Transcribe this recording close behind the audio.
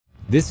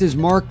This is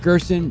Mark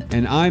Gerson,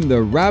 and I'm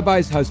the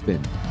Rabbi's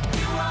husband.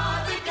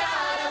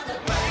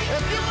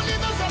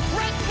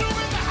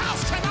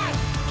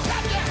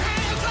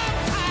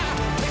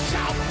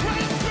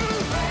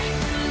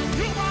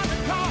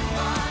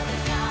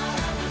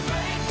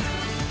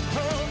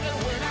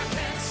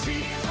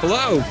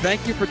 Hello,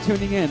 thank you for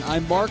tuning in.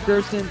 I'm Mark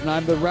Gerson, and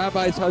I'm the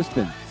Rabbi's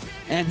husband.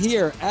 And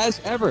here, as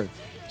ever,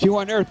 to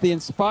unearth the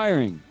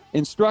inspiring,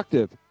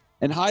 instructive,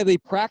 and highly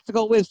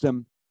practical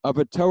wisdom of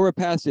a Torah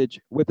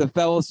passage with a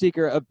fellow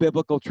seeker of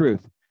biblical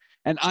truth.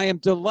 And I am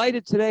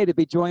delighted today to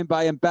be joined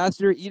by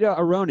Ambassador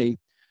Aharoni,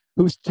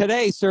 who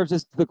today serves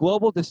as the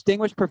Global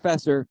Distinguished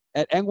Professor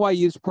at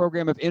NYU's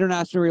Program of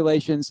International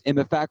Relations in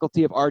the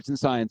Faculty of Arts and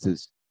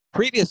Sciences.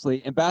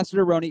 Previously,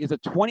 Ambassador Aharoni is a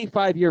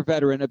 25-year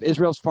veteran of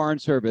Israel's Foreign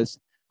Service,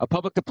 a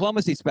public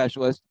diplomacy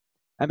specialist,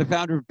 and the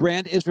founder of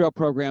Brand Israel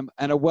program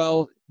and a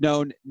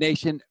well-known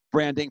nation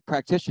branding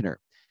practitioner.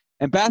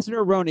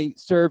 Ambassador Aharoni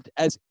served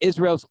as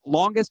Israel's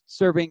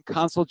longest-serving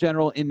consul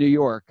general in New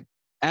York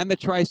and the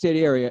tri-state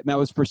area, and that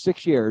was for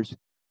 6 years,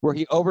 where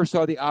he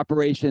oversaw the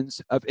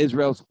operations of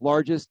Israel's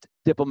largest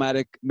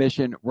diplomatic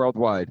mission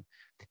worldwide.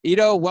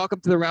 Ido,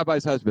 welcome to the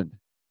Rabbi's husband.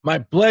 My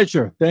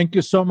pleasure. Thank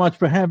you so much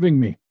for having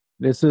me.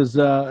 This is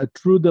a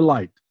true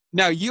delight.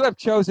 Now, you have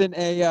chosen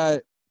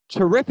a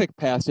terrific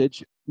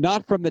passage,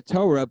 not from the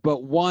Torah,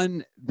 but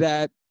one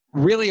that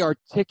really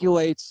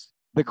articulates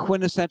the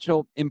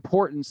quintessential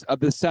importance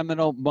of the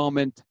seminal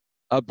moment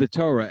of the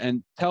Torah.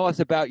 And tell us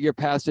about your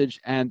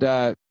passage and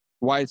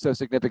why it's so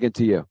significant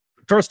to you.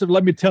 First,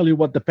 let me tell you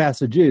what the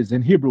passage is.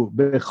 In Hebrew,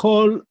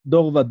 Bechol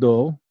dor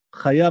vador,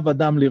 chayav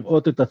adam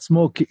lirot et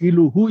atzmo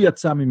ki'ilu hu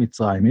yatsa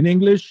mimitzrayim. In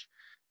English,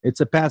 it's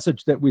a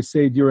passage that we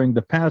say during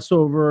the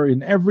Passover.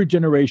 In every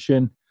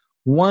generation,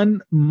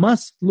 one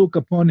must look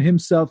upon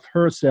himself,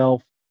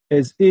 herself,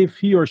 as if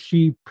he or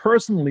she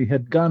personally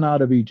had gone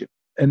out of Egypt.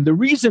 And the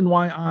reason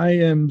why I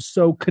am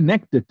so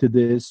connected to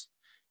this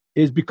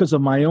is because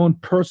of my own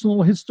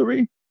personal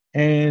history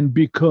and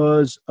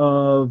because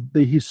of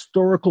the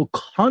historical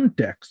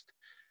context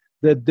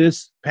that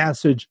this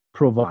passage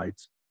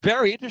provides.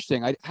 Very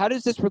interesting. How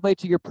does this relate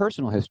to your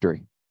personal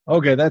history?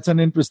 Okay, that's an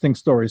interesting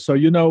story. So,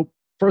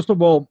 first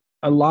of all,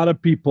 a lot of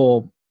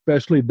people,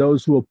 especially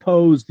those who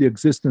oppose the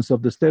existence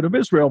of the State of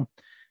Israel,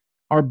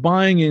 are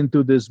buying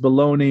into this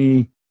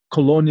baloney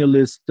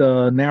colonialist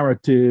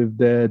narrative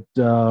that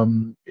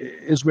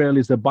Israel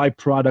is a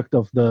byproduct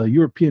of the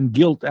European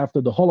guilt after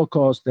the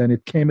Holocaust, and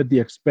it came at the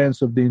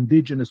expense of the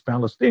indigenous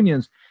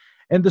Palestinians.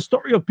 And the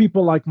story of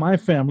people like my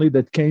family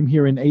that came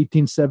here in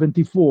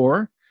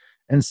 1874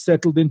 and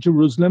settled in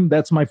Jerusalem,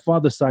 that's my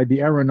father's side, the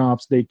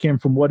Aharonovs. They came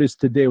from what is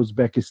today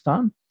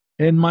Uzbekistan.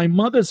 And my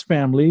mother's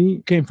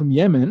family came from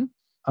Yemen.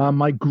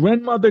 My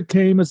grandmother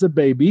came as a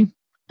baby.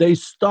 They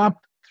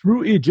stopped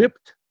through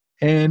Egypt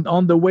and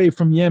on the way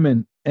from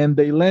Yemen, and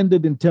they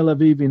landed in Tel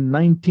Aviv in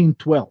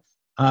 1912.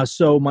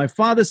 So my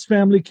father's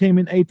family came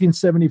in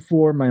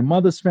 1874. My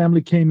mother's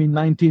family came in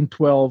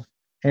 1912.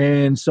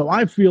 And so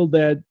I feel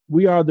that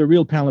we are the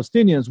real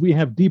Palestinians. We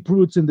have deep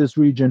roots in this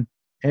region.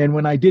 And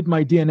when I did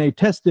my DNA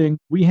testing,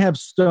 we have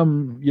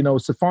some,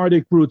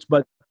 Sephardic roots,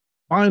 but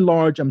by and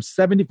large, I'm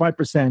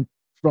 75%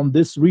 from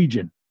this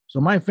region.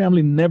 So my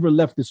family never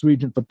left this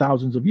region for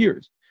thousands of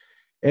years.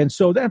 And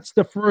so that's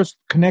the first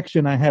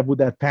connection I have with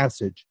that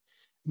passage.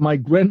 My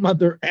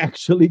grandmother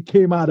actually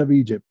came out of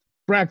Egypt.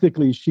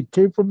 Practically, she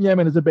came from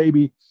Yemen as a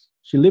baby.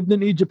 She lived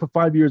in Egypt for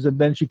 5 years, and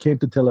then she came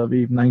to Tel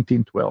Aviv,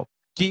 1912.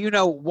 Do you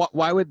know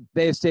why would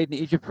they have stayed in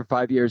Egypt for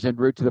 5 years en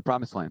route to the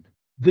Promised Land?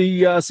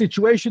 The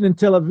situation in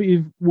Tel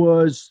Aviv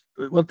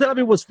Tel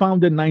Aviv was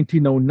founded in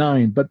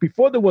 1909, but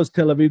before there was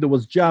Tel Aviv, there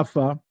was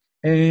Jaffa,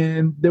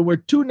 and there were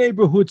two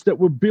neighborhoods that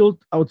were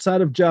built outside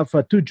of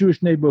Jaffa, two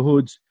Jewish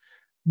neighborhoods.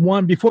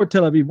 One before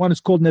Tel Aviv, one is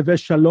called Neve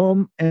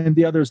Shalom, and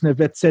the other is Neve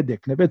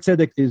Tzedek. Neve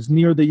Tzedek is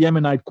near the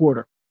Yemenite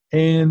quarter.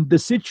 And the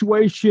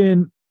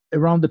situation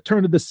around the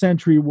turn of the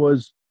century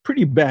was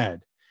pretty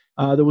bad.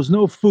 There was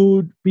no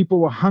food. People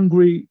were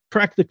hungry,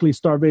 practically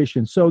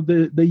starvation. So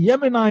the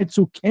Yemenites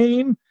who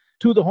came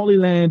to the Holy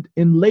Land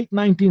in late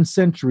 19th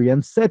century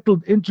and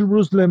settled in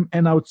Jerusalem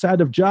and outside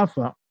of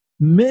Jaffa,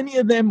 many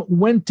of them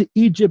went to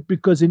Egypt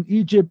because in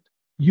Egypt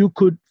you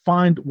could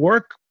find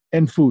work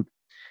and food.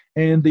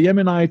 And the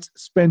Yemenites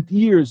spent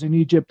years in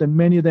Egypt, and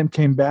many of them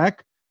came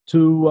back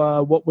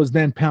to what was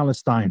then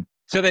Palestine.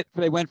 So that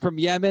they went from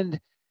Yemen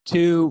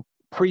to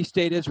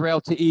pre-state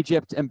Israel to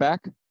Egypt and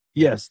back?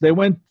 Yes, they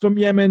went from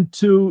Yemen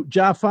to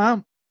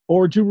Jaffa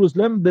or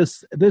Jerusalem.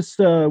 This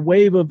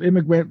wave of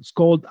immigrants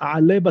called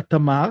Aleba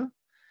Tamar,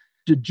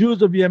 the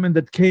Jews of Yemen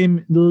that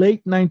came in the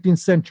late 19th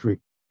century.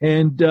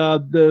 And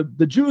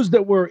the Jews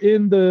that were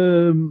in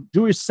the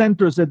Jewish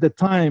centers at the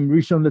time,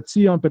 Rishon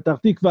LeZion,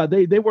 Petach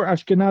Tikva, they were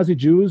Ashkenazi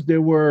Jews. They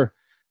were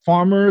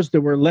farmers. They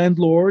were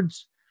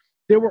landlords.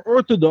 They were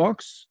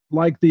Orthodox,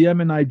 like the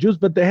Yemenite Jews,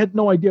 but they had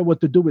no idea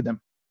what to do with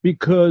them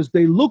because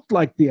they looked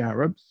like the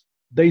Arabs.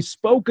 They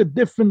spoke a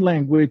different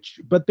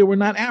language, but they were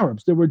not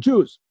Arabs. They were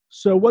Jews.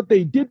 So what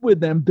they did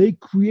with them, they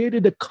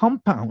created a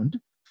compound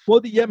for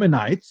the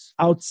Yemenites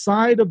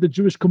outside of the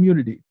Jewish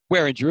community.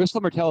 Where, in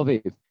Jerusalem or Tel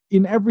Aviv?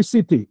 In every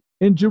city.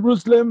 In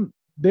Jerusalem,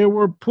 they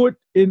were put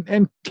in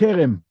En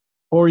Kerem,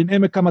 or in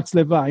Emek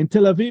HaMatzleva. In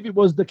Tel Aviv, it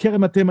was the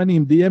Kerem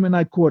HaTemanim, the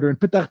Yemenite quarter. In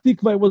Petach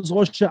Tikva, it was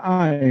Rosh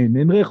Ha'ain.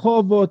 In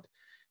Rehovot,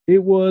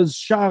 it was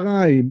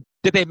Sha'araim.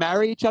 Did they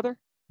marry each other?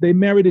 They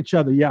married each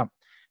other, yeah.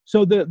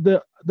 So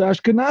the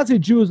Ashkenazi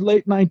Jews,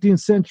 late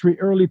 19th century,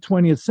 early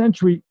 20th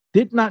century,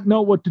 did not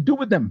know what to do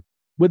with them,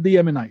 with the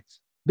Yemenites.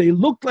 They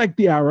looked like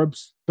the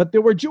Arabs, but they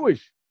were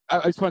Jewish.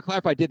 I just want to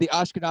clarify, did the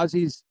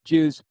Ashkenazi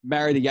Jews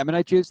marry the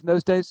Yemenite Jews in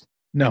those days?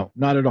 No,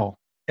 not at all.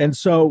 And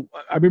so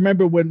I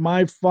remember when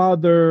my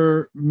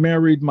father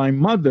married my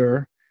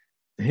mother,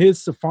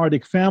 his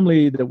Sephardic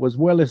family that was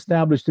well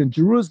established in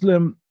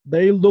Jerusalem,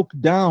 they looked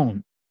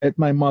down at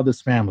my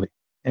mother's family.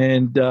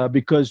 And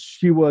because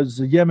she was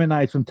a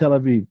Yemenite from Tel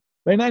Aviv.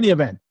 But in any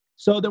event,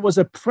 so there was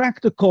a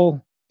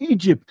practical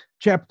Egypt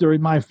chapter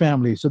in my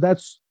family. So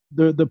that's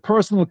the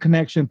personal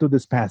connection to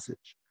this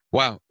passage.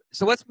 Wow.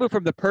 So let's move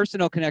from the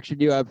personal connection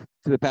you have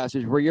to the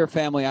passage where your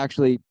family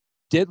actually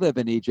did live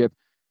in Egypt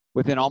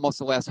within almost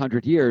the last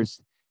 100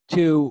 years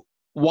to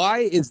why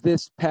is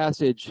this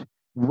passage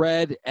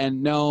read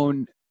and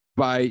known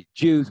by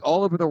Jews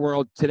all over the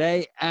world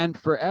today and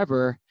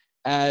forever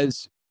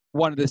as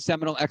one of the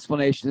seminal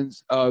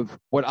explanations of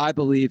what I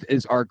believe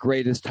is our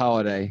greatest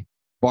holiday,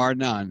 bar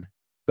none,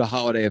 the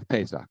holiday of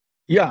Pesach.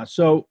 Yeah,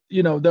 so,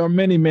 there are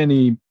many,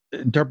 many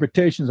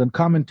interpretations and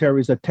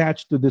commentaries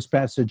attached to this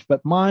passage,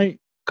 but my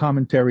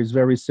commentary is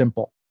very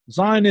simple.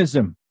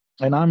 Zionism,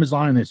 and I'm a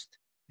Zionist,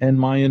 and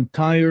my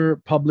entire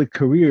public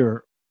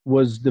career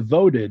was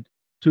devoted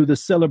to the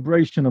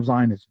celebration of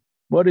Zionism.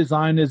 What is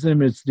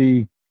Zionism? It's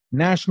the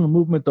national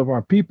movement of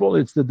our people.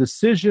 It's the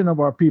decision of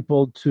our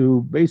people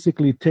to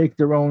basically take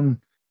their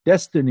own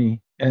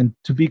destiny and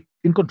to be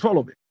in control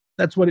of it.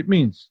 That's what it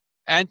means.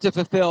 And to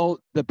fulfill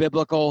the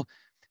biblical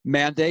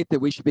mandate that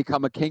we should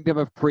become a kingdom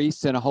of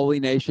priests and a holy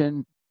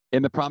nation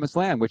in the promised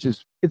land, which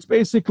is... It's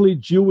basically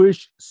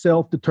Jewish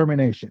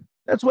self-determination.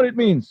 That's what it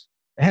means.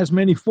 It has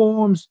many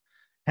forms,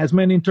 has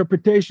many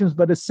interpretations,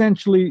 but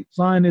essentially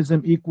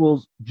Zionism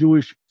equals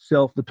Jewish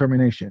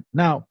self-determination.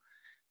 Now,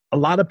 a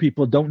lot of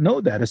people don't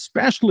know that,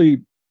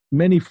 especially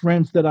many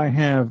friends that I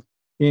have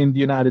in the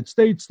United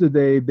States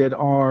today that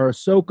are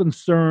so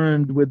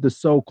concerned with the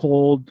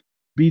so-called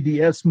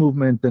BDS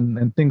movement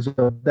and things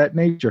of that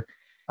nature.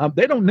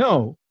 They don't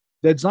know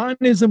that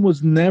Zionism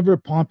was never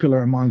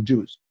popular among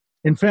Jews.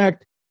 In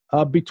fact,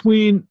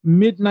 between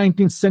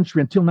mid-19th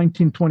century until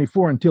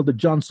 1924, until the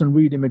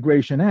Johnson-Reed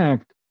Immigration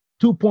Act,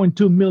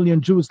 2.2 million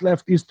Jews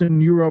left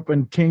Eastern Europe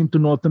and came to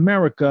North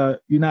America,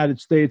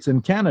 United States,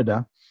 and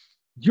Canada.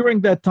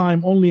 During that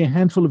time, only a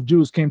handful of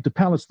Jews came to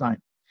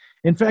Palestine.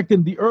 In fact,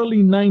 in the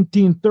early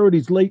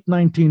 1930s, late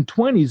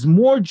 1920s,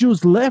 more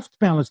Jews left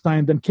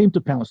Palestine than came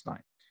to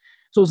Palestine.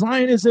 So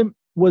Zionism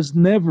was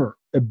never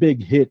a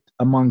big hit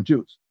among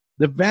Jews.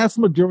 The vast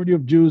majority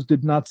of Jews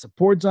did not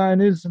support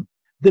Zionism.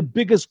 The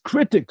biggest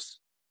critics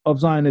of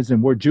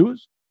Zionism were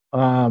Jews.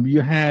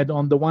 You had,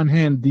 on the one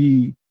hand,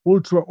 the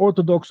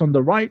ultra-Orthodox on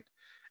the right,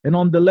 and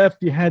on the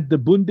left, you had the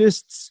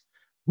Bundists,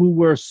 who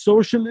were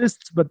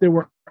socialists, but they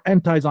were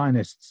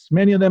anti-Zionists.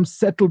 Many of them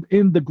settled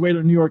in the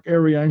greater New York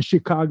area, in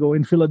Chicago,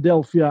 in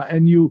Philadelphia,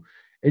 and you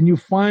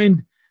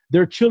find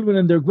their children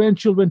and their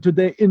grandchildren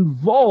today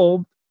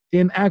involved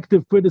in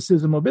active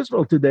criticism of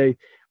Israel today,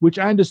 which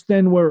I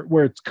understand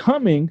where it's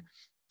coming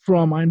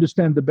from. I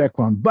understand the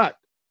background. But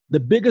the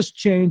biggest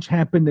change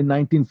happened in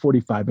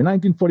 1945. In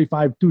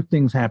 1945, two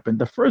things happened.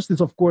 The first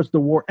is, of course,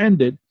 the war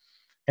ended,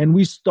 and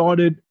we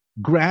started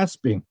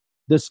grasping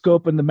the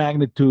scope and the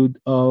magnitude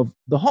of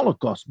the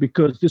Holocaust,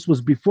 because this was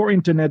before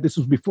internet, this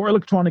was before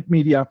electronic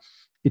media.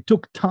 It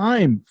took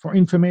time for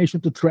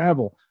information to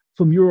travel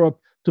from Europe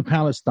to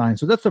Palestine.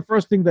 So that's the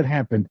first thing that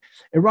happened.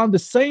 Around the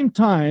same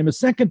time, a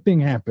second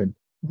thing happened,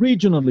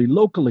 regionally,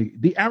 locally.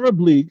 The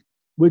Arab League,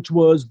 which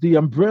was the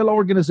umbrella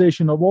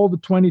organization of all the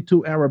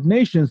 22 Arab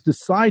nations,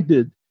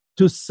 decided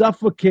to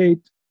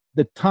suffocate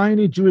the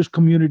tiny Jewish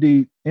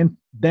community in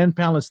then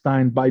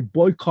Palestine by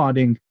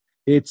boycotting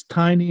its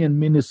tiny and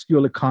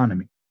minuscule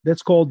economy.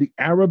 That's called the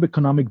Arab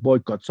economic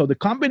boycott. So the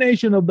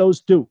combination of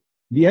those two,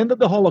 the end of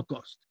the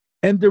Holocaust,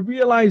 and the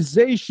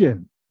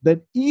realization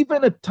that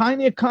even a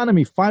tiny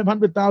economy,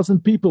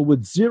 500,000 people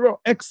with zero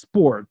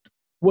export,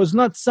 was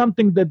not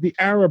something that the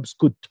Arabs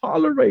could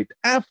tolerate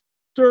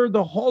after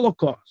the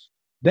Holocaust,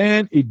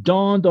 then it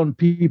dawned on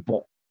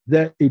people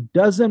that it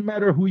doesn't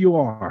matter who you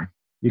are.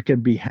 You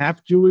can be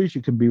half Jewish,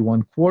 you can be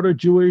 1/4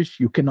 Jewish,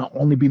 you can not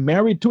only be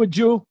married to a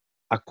Jew.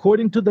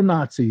 According to the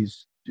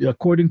Nazis,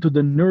 according to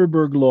the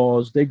Nuremberg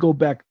laws, they go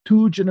back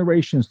 2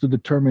 generations to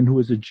determine who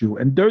is a Jew.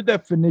 And their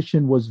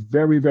definition was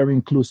very, very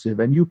inclusive.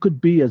 And you could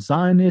be a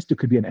Zionist, you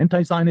could be an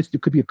anti-Zionist, you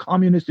could be a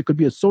communist, you could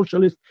be a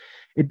socialist.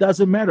 It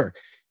doesn't matter.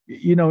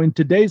 In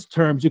today's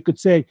terms, you could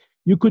say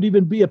you could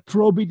even be a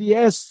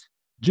pro-BDS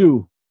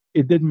Jew.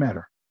 It didn't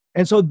matter.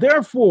 And so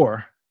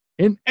therefore,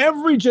 in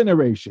every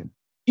generation,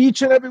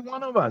 each and every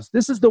one of us,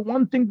 this is the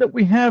one thing that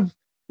we have,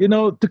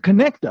 to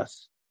connect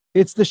us.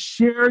 It's the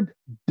shared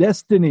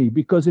destiny,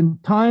 because in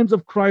times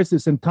of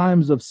crisis and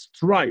times of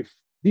strife,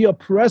 the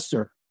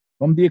oppressor,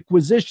 from the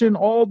Inquisition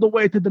all the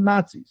way to the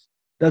Nazis,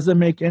 doesn't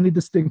make any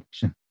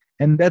distinction.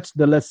 And that's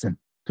the lesson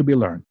to be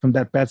learned from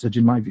that passage,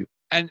 in my view.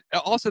 And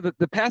also,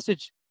 the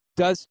passage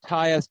does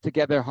tie us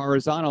together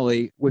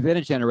horizontally within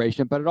a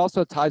generation, but it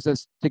also ties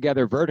us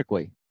together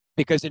vertically.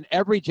 Because in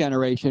every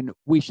generation,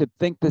 we should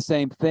think the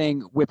same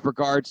thing with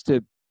regards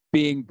to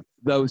being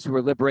those who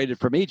were liberated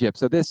from Egypt.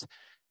 So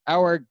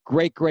our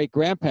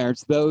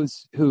great-great-grandparents,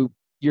 those who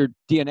your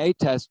DNA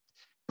test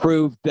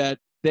proved that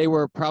they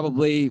were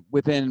probably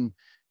within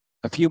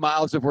a few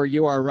miles of where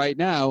you are right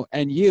now,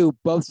 and you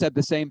both said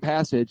the same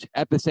passage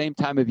at the same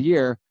time of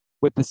year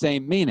with the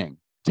same meaning.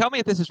 Tell me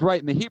if this is right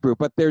in the Hebrew,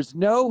 but there's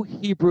no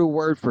Hebrew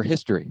word for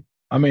history.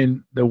 I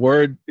mean, the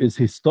word is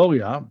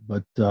historia,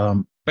 but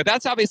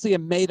that's obviously a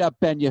made-up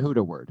Ben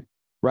Yehuda word,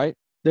 right?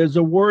 There's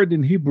a word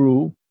in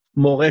Hebrew,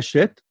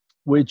 moreshet,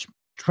 which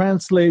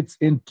translates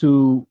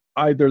into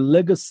either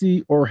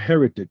legacy or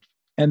heritage.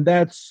 And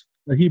that's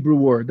a Hebrew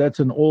word. That's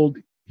an old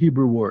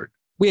Hebrew word.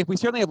 We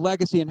certainly have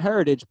legacy and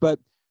heritage, but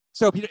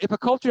so if a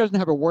culture doesn't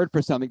have a word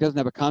for something, doesn't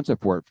have a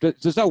concept for it,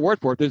 there's no word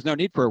for it, there's no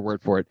need for a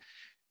word for it.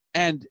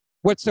 And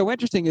what's so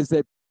interesting is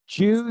that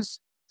Jews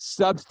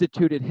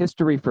substituted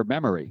history for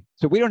memory.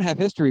 So we don't have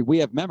history, we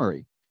have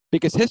memory.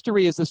 Because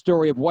history is the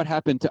story of what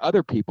happened to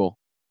other people.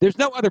 There's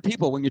no other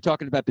people when you're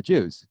talking about the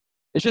Jews.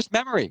 It's just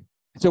memory.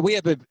 So we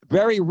have a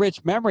very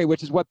rich memory,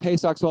 which is what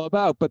Pesach's all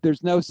about, but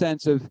there's no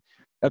sense of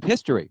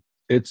history.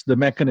 It's the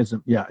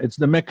mechanism. Yeah, it's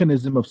the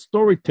mechanism of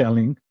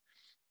storytelling,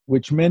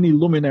 which many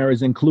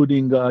luminaries,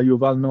 including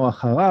Yuval Noah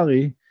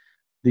Harari,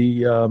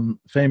 the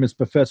famous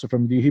professor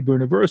from the Hebrew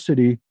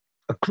University,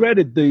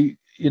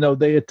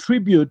 they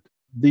attribute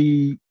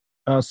the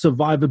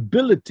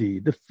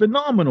survivability, the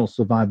phenomenal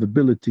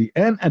survivability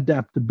and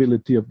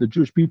adaptability of the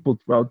Jewish people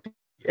throughout the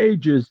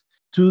ages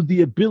to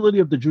the ability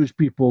of the Jewish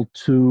people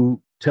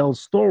to tell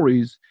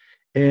stories,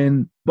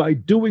 and by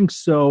doing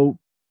so,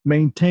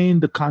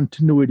 maintain the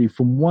continuity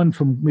from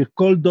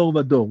Mikol Dor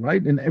Vador,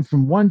 right? And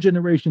from one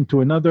generation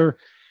to another,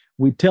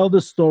 we tell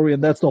the story,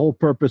 and that's the whole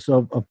purpose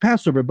of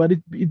Passover, but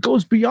it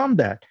goes beyond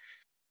that.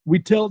 We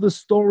tell the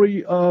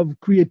story of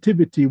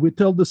creativity. We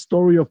tell the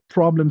story of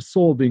problem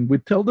solving. We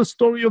tell the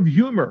story of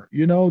humor.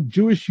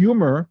 Jewish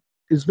humor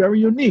is very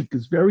unique.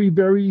 It's very,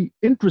 very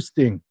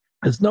interesting.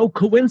 It's no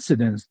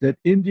coincidence that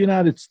in the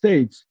United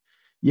States,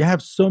 you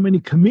have so many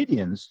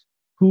comedians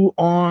who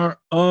are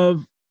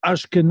of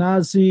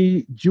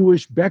Ashkenazi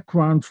Jewish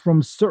background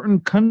from certain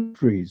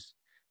countries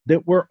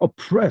that were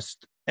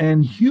oppressed,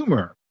 and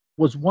humor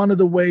was one of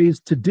the ways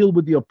to deal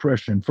with the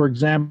oppression. For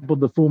example,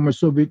 the former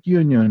Soviet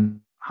Union,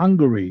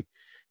 Hungary,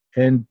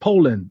 and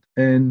Poland,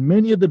 and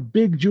many of the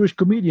big Jewish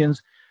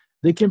comedians,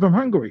 they came from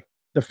Hungary,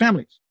 their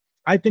families.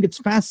 I think it's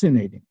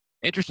fascinating.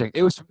 Interesting.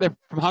 It was from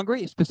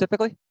Hungary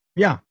specifically?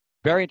 Yeah.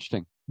 Very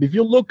interesting. If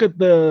you look at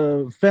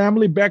the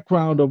family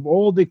background of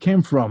all they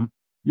came from,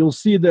 you'll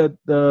see that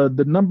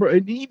the number,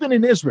 and even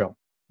in Israel,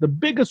 the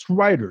biggest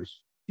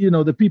writers,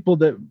 the people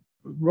that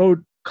wrote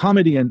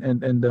comedy, and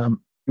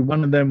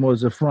one of them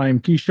was Ephraim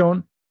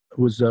Kishon,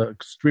 who was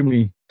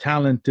extremely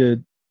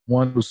talented,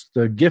 one of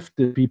the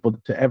gifted people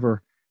to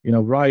ever,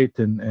 write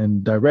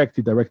and direct.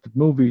 He directed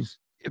movies.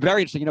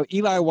 Very interesting.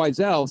 Eli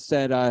Wiesel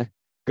said,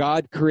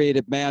 God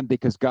created man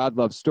because God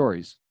loves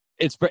stories.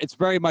 It's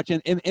very much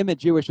in the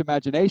Jewish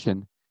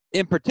imagination.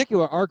 In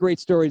particular, our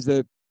great story is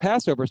the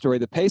Passover story,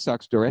 the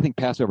Pesach story. I think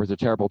Passover is a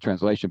terrible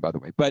translation, by the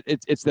way, but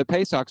it's the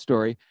Pesach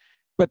story.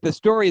 But the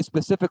story is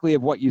specifically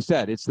of what you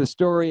said. It's the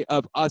story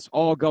of us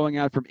all going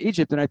out from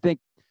Egypt. And I think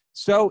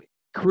so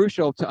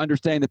crucial to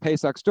understanding the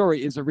Pesach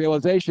story is a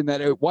realization that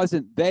it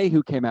wasn't they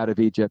who came out of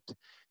Egypt.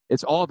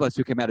 It's all of us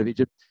who came out of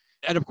Egypt.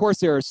 And of course,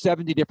 there are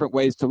 70 different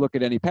ways to look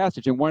at any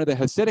passage. And one of the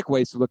Hasidic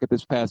ways to look at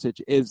this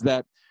passage is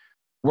that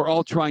we're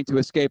all trying to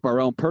escape our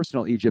own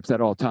personal Egypts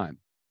at all time.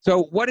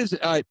 So what does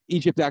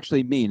Egypt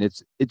actually mean?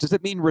 Does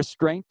it mean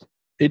restraint?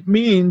 It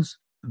means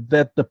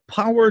that the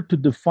power to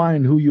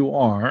define who you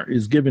are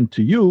is given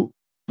to you,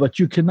 but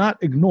you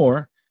cannot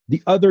ignore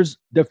the other's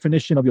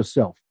definition of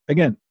yourself.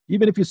 Again,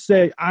 even if you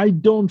say, I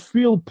don't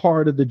feel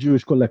part of the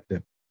Jewish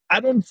collective,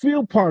 I don't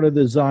feel part of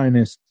the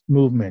Zionist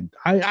movement,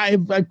 I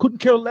couldn't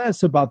care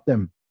less about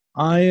them,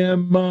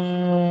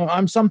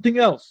 I'm something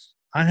else,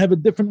 I have a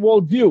different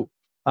worldview.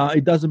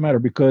 It doesn't matter,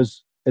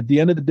 because at the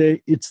end of the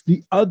day, it's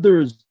the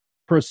other's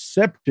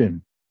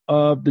perception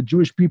of the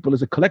Jewish people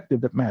as a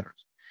collective that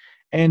matters.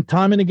 And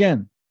time and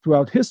again,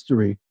 throughout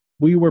history,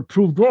 we were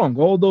proved wrong.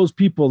 All those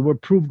people were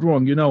proved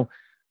wrong.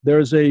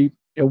 There's a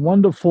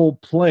wonderful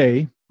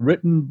play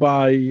written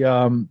by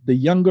the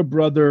younger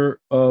brother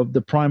of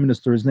the prime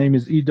minister. His name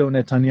is Ido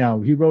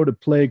Netanyahu. He wrote a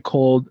play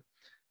called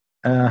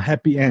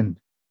Happy End.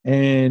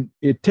 And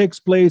it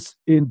takes place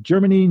in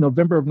Germany,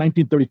 November of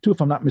 1932,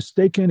 if I'm not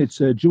mistaken.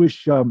 It's a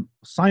Jewish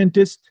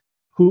scientist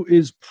who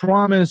is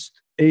promised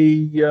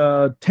a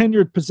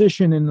tenured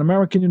position in an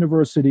American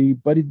university,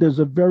 but he does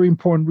a very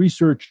important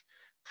research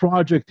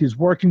project he's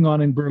working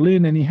on in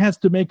Berlin, and he has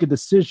to make a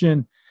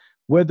decision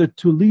whether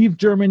to leave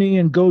Germany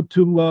and go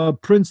to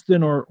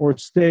Princeton or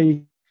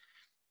stay.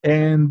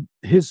 And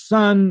his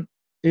son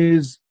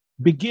is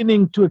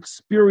beginning to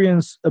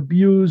experience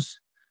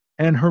abuse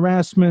and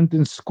harassment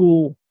in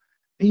school.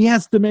 He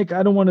has to make,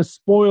 I don't want to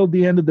spoil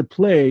the end of the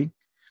play,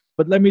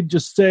 but let me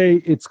just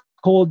say it's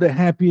called The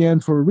Happy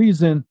End for a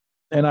reason.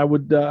 And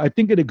I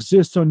think it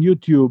exists on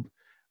YouTube,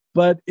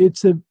 but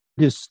it's a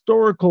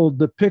historical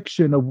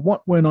depiction of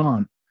what went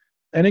on.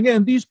 And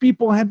again, these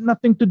people had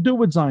nothing to do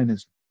with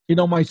Zionism. You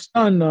know, my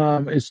son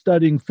is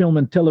studying film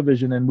and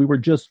television, and we were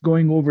just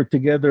going over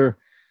together.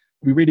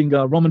 We're reading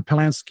Roman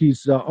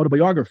Polanski's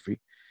autobiography,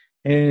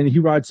 and he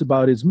writes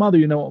about his mother.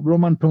 You know,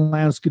 Roman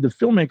Polanski, the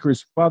filmmaker,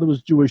 his father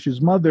was Jewish.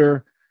 His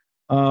mother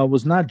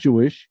was not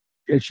Jewish.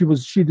 And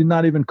she did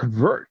not even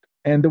convert.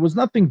 And there was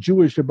nothing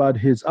Jewish about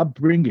his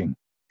upbringing.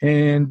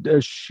 And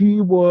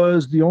she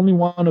was the only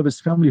one of his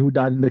family who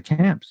died in the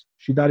camps.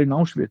 She died in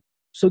Auschwitz.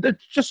 So that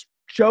just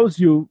shows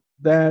you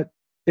that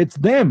it's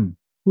them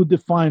who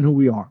define who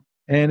we are.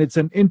 And it's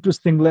an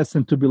interesting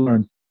lesson to be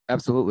learned.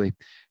 Absolutely.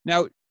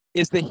 Now,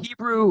 is the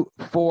Hebrew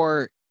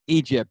for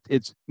Egypt,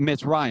 it's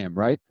Mitzrayim,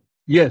 right?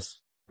 Yes.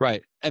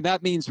 Right. And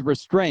that means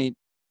restraint.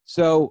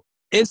 So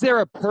is there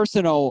a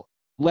personal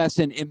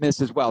lesson in this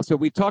as well? So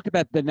we've talked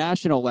about the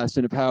national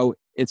lesson of how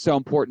it's so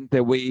important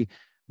that we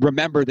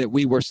remember that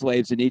we were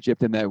slaves in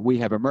Egypt and that we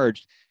have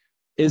emerged.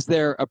 Is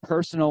there a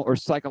personal or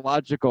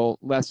psychological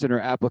lesson or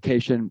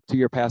application to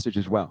your passage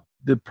as well?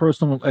 The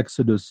personal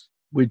exodus,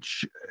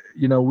 which,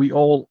 you know, we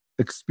all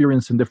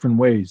experience in different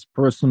ways,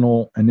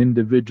 personal and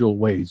individual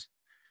ways.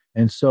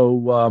 And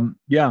so,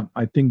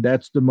 I think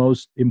that's the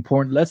most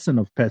important lesson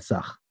of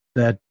Pesach,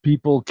 that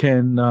people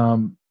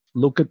can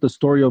look at the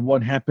story of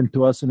what happened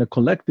to us in a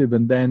collective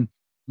and then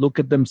look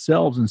at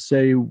themselves and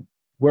say,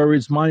 where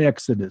is my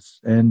exodus?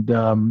 And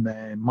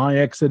my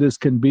exodus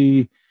can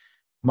be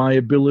my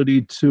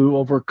ability to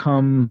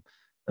overcome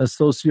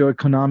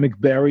socioeconomic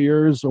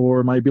barriers,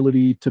 or my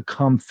ability to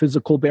come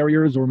physical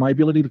barriers, or my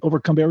ability to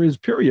overcome barriers,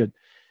 period.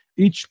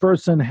 Each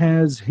person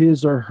has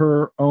his or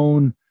her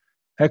own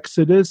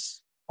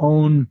exodus,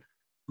 own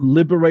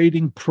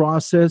liberating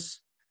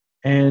process,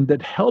 and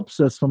that helps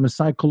us from a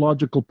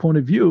psychological point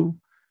of view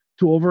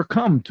to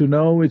overcome, to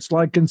know it's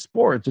like in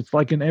sports, it's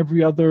like in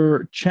every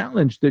other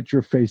challenge that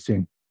you're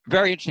facing.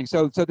 Very interesting.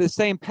 So the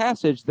same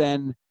passage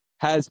then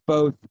has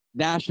both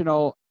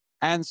national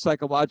and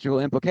psychological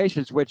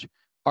implications, which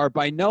are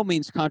by no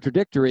means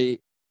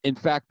contradictory. In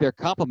fact, they're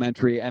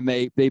complementary, and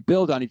they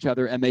build on each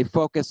other, and they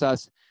focus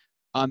us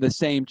on the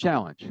same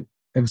challenge.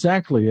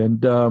 Exactly.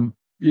 And,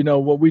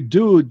 what we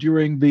do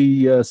during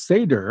the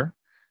Seder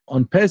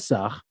on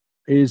Pesach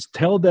is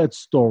tell that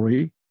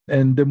story.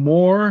 And the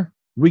more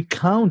we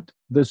count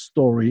the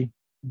story,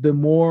 the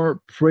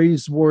more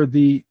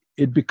praiseworthy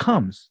it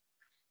becomes.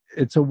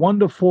 It's a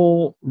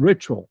wonderful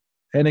ritual.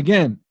 And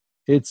again,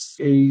 it's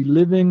a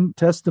living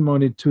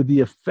testimony to the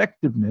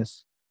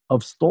effectiveness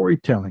of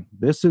storytelling.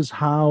 This is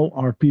how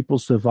our people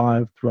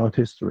survived throughout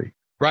history.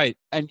 Right.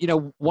 And,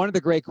 one of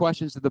the great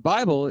questions of the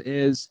Bible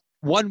is,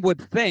 one would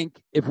think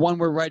if one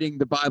were writing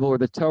the Bible or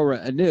the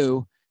Torah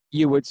anew,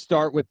 you would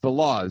start with the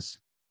laws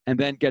and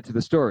then get to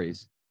the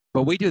stories.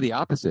 But we do the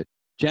opposite.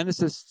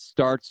 Genesis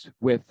starts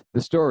with the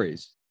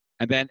stories,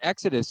 and then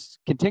Exodus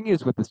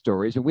continues with the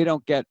stories, and we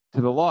don't get to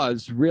the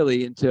laws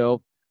really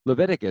until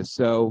Leviticus.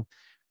 So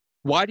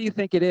why do you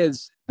think it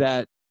is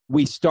that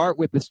we start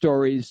with the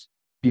stories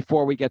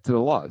before we get to the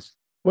laws?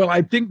 Well,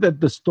 I think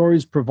that the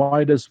stories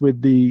provide us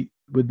with the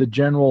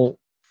general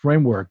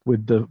framework,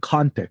 with the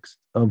context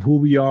of who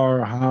we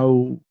are,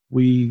 how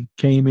we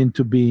came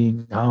into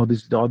being, how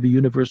the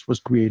universe was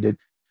created.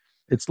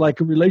 It's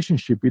like a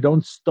relationship. You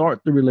don't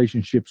start the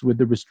relationships with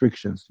the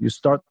restrictions. You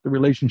start the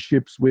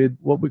relationships with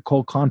what we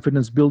call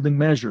confidence building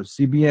measures,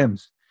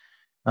 CBMs.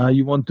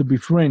 You want to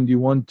befriend. You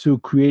want to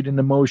create an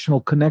emotional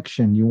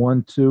connection. You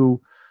want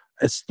to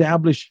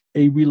establish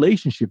a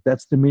relationship.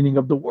 That's the meaning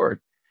of the word.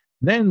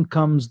 Then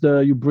comes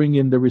you bring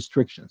in the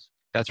restrictions.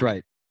 That's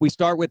right. We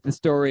start with the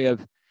story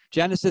of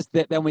Genesis,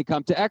 then we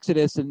come to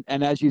Exodus. And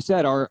as you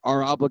said, our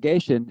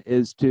obligation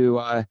is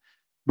to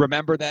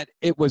remember that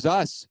it was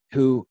us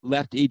who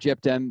left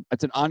Egypt, and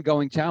it's an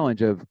ongoing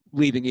challenge of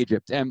leaving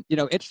Egypt. And,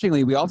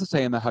 interestingly, we also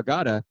say in the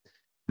Haggadah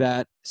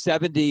that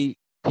 70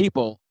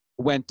 people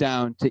went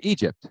down to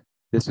Egypt.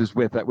 This is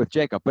with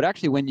Jacob. But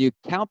actually, when you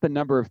count the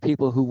number of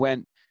people who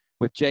went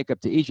with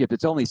Jacob to Egypt,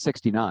 it's only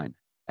 69.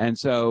 And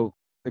so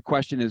the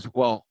question is,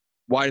 well,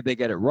 why did they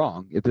get it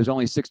wrong? If there's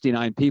only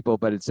 69 people,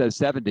 but it says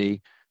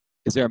 70,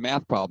 is there a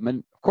math problem?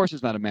 And of course,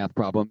 it's not a math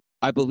problem.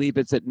 I believe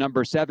it's at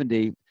number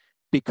 70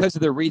 because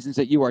of the reasons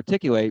that you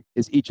articulate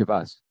is each of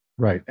us.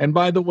 Right. And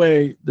by the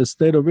way, the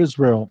state of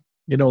Israel,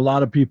 a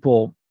lot of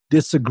people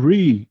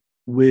disagree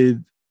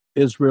with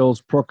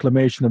Israel's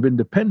proclamation of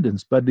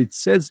independence, but it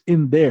says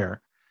in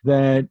there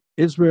that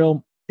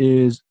Israel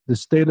is the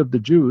state of the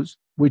Jews,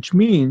 which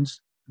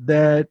means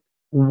that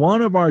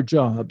one of our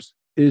jobs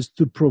is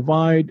to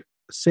provide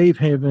safe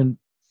haven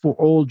for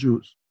all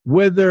Jews,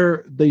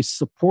 whether they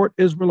support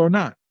Israel or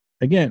not.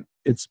 Again,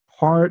 it's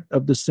part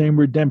of the same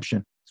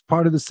redemption. It's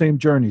part of the same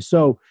journey.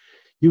 So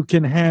you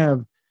can have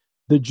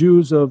the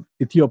Jews of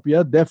Ethiopia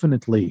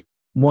definitely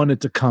wanted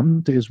to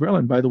come to Israel.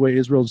 And by the way,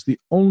 Israel is the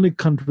only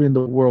country in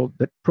the world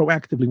that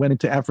proactively went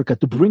into Africa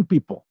to bring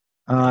people,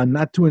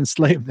 not to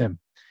enslave them.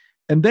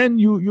 And then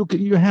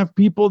you have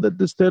people that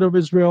the state of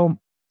Israel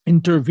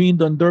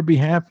intervened on their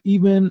behalf,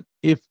 even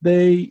if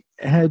they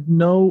had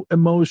no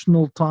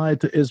emotional tie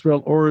to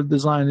Israel or the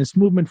Zionist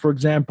movement. For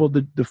example,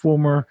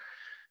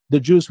 the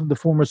Jews from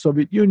the former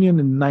Soviet Union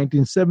in the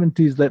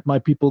 1970s let my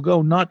people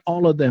go. Not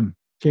all of them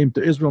came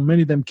to Israel.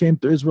 Many of them came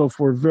to Israel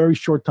for a very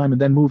short time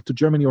and then moved to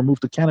Germany or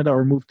moved to Canada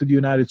or moved to the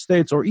United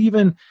States. Or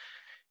even,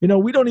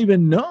 we don't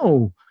even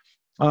know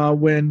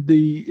when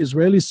the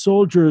Israeli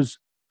soldiers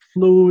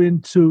flew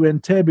into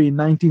Entebbe in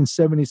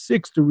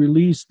 1976 to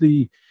release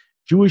the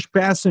Jewish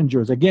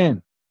passengers.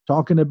 Again,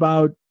 talking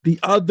about the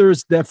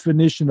other's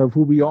definition of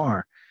who we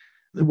are.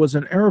 It was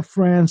an Air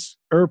France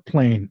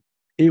airplane.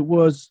 It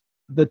was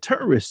the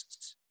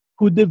terrorists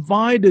who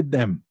divided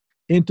them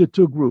into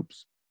two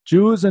groups,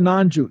 Jews and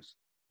non-Jews.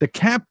 The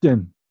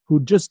captain, who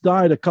just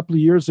died a couple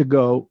of years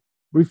ago,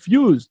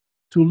 refused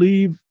to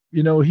leave.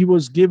 He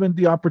was given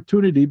the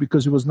opportunity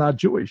because he was not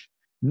Jewish,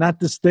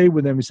 not to stay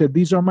with them. He said,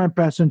 these are my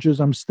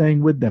passengers, I'm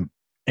staying with them.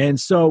 And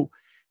so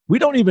we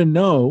don't even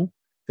know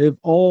if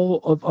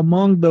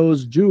among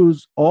those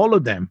Jews, all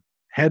of them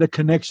had a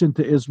connection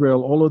to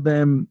Israel. All of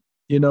them,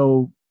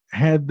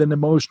 had an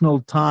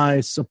emotional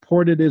tie,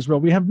 supported Israel.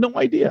 We have no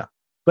idea,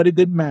 but it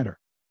didn't matter.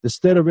 The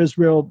state of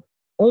Israel,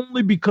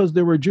 only because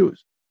they were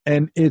Jews.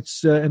 And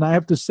and I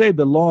have to say,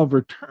 the law of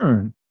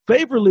return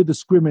favorably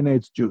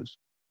discriminates Jews.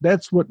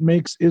 That's what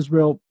makes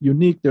Israel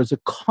unique. There's a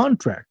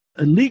contract,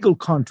 a legal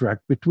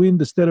contract between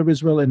the state of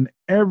Israel and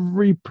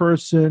every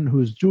person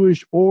who's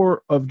Jewish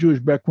or of Jewish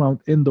background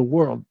in the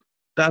world.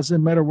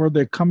 Doesn't matter where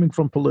they're coming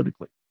from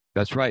politically.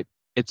 That's right.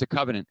 It's a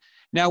covenant.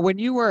 Now, when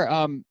you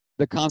were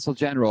the consul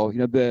general,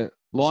 the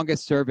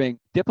longest serving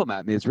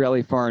diplomat in the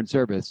Israeli Foreign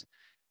Service,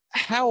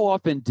 how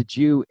often did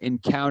you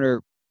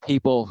encounter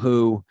people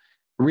who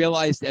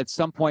realized at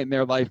some point in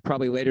their life,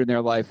 probably later in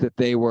their life, that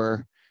they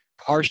were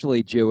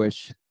partially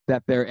Jewish,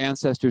 that their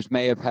ancestors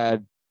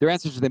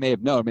they may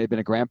have known, may have been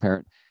a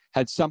grandparent,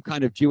 had some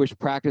kind of Jewish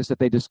practice that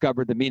they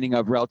discovered the meaning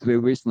of relatively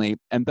recently,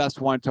 and thus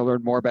wanted to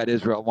learn more about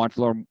Israel, wanted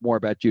to learn more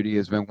about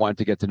Judaism, and wanted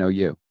to get to know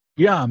you?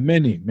 Yeah,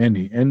 many.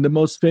 And the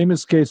most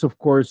famous case, of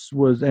course,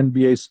 was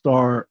NBA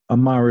star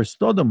Amari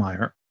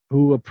Stoudemire,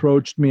 who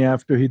approached me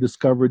after he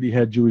discovered he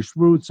had Jewish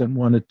roots and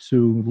wanted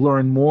to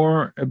learn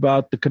more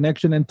about the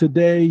connection. And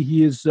today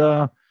he is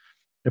a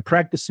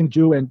practicing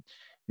Jew, and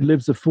he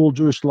lives a full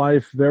Jewish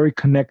life, very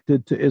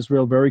connected to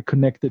Israel, very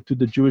connected to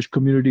the Jewish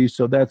community.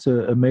 So that's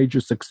a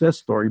major success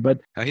story. But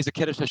he's a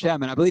Kiddush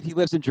Hashem, and I believe he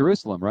lives in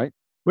Jerusalem, right?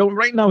 Well,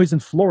 right now he's in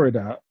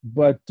Florida,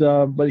 but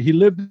he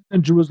lived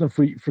in Jerusalem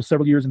for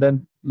several years and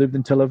then lived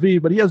in Tel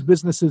Aviv. But he has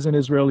businesses in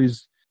Israel.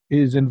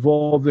 He's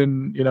involved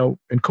in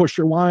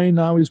kosher wine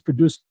now. He's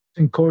producing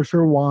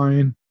kosher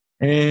wine,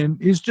 and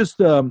he's just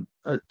a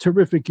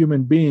terrific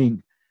human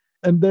being.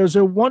 And there's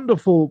a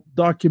wonderful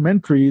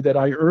documentary that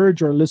I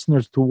urge our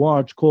listeners to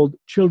watch called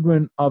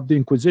Children of the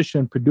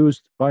Inquisition,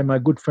 produced by my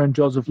good friend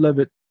Joseph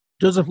Levitt.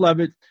 Joseph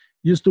Levitt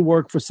used to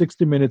work for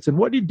 60 Minutes, and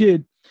what he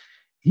did,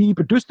 he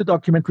produced a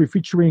documentary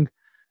featuring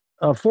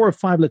 4 or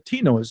 5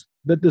 Latinos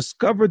that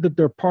discovered that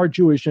they're part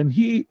Jewish, and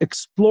he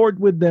explored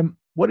with them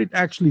what it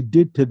actually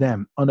did to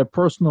them on a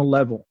personal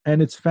level,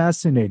 and it's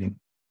fascinating.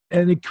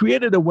 And he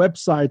created a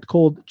website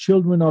called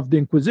Children of the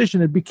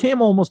Inquisition. It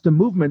became almost a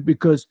movement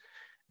because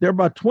there are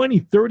about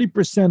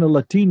 20-30% of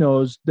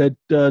Latinos that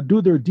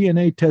do their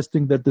DNA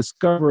testing that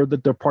discover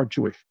that they're part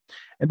Jewish.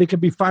 And they can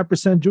be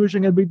 5% Jewish,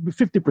 and they can be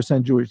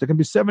 50% Jewish. They can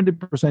be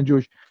 70%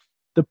 Jewish.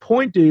 The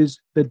point is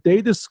that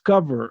they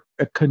discover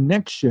a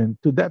connection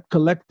to that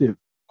collective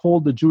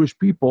called the Jewish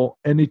people,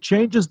 and it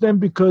changes them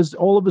because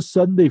all of a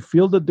sudden they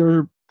feel that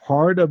they're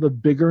part of a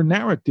bigger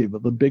narrative,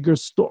 of a bigger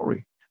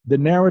story, the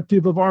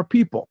narrative of our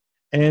people.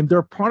 And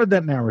they're part of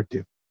that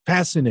narrative.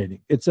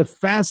 Fascinating. It's a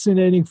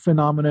fascinating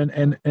phenomenon.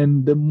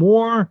 And the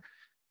more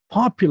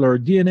popular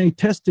DNA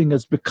testing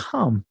has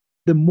become,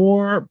 the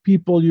more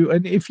people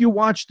and if you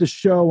watch the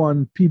show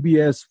on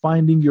PBS,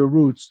 Finding Your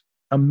Roots,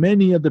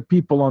 many of the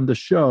people on the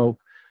show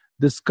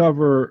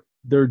discover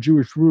their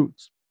Jewish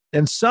roots.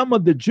 And some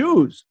of the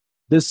Jews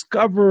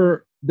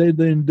discover they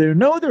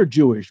know they're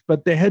Jewish,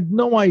 but they had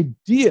no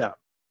idea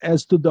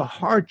as to the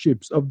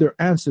hardships of their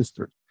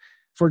ancestors.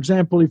 For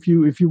example, if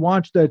you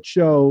watch that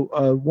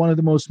show, one of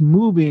the most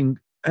moving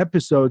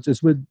episodes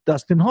is with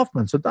Dustin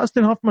Hoffman. So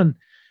Dustin Hoffman,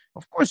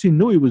 of course, he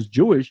knew he was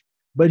Jewish,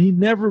 but he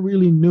never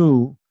really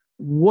knew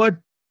what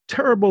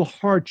terrible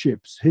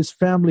hardships his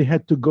family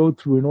had to go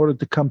through in order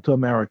to come to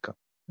America.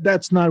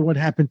 That's not what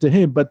happened to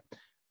him. But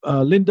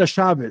Linda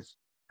Chavez,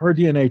 her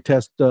DNA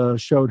test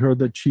showed her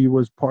that she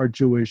was part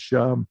Jewish,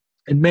 and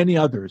many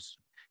others.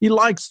 He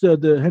likes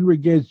the Henry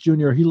Gates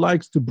Jr., he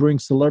likes to bring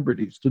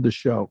celebrities to the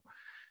show.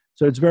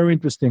 So it's very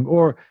interesting.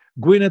 Or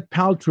Gwyneth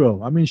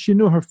Paltrow. I mean, she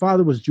knew her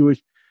father was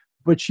Jewish,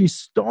 but she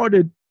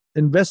started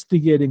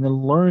investigating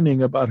and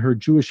learning about her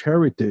Jewish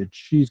heritage,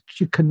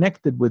 she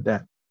connected with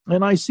that.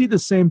 And I see the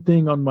same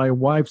thing on my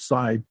wife's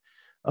side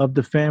of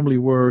the family,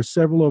 where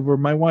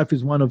my wife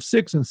is one of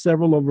six, and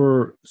several of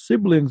her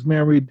siblings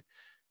married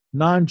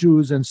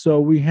non-Jews. And so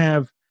we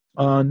have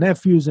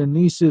nephews and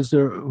nieces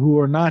who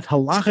are not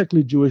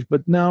halachically Jewish,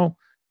 but now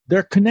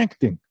they're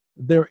connecting.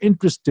 They're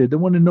interested. They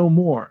want to know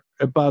more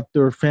about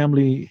their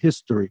family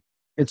history.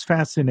 It's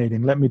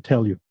fascinating, let me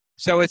tell you.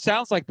 So it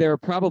sounds like there are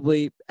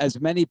probably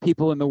as many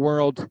people in the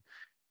world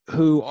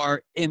who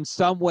are in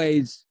some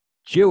ways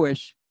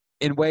Jewish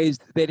in ways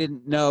they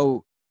didn't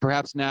know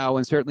perhaps now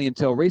and certainly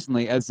until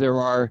recently, as there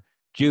are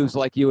Jews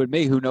like you and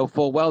me who know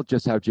full well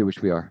just how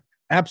Jewish we are.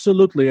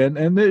 Absolutely.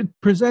 And it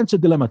presents a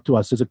dilemma to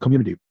us as a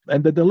community.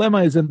 And the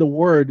dilemma is in the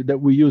word that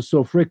we use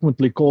so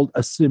frequently called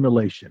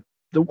assimilation.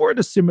 The word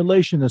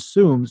assimilation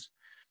assumes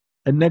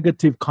a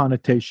negative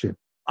connotation.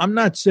 I'm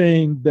not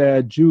saying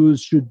that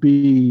Jews should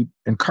be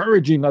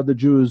encouraging other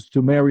Jews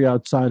to marry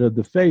outside of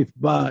the faith,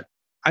 but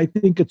I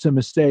think it's a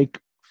mistake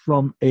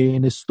from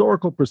an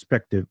historical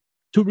perspective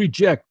to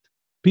reject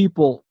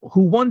people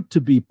who want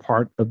to be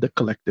part of the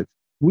collective.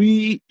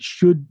 We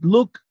should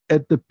look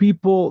at the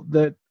people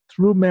that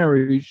through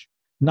marriage,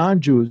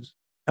 non-Jews,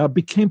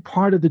 became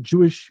part of the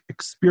Jewish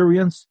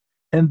experience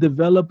and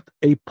developed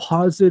a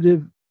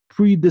positive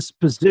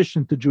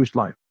predisposition to Jewish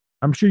life.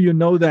 I'm sure you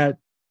know that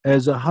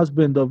as a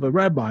husband of a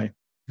rabbi,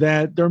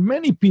 that there are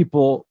many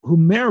people who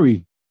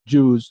marry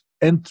Jews,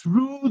 and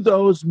through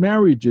those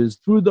marriages,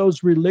 through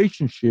those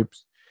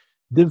relationships,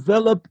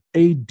 develop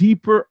a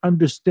deeper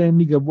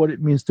understanding of what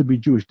it means to be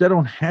Jewish. They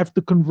don't have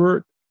to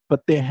convert,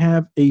 but they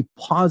have a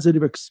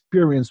positive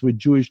experience with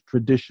Jewish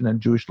tradition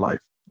and Jewish life.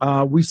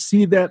 We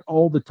see that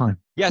all the time.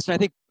 Yes, and I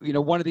think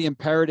one of the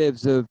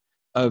imperatives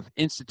of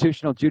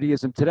institutional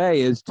Judaism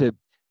today is to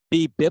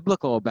be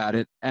biblical about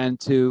it and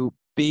to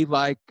be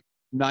like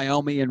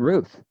Naomi and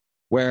Ruth,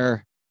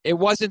 where it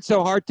wasn't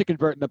so hard to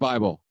convert in the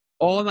Bible.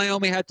 All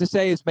Naomi had to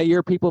say is, may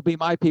your people be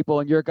my people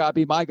and your God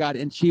be my God,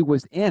 and she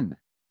was in.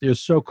 You're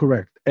so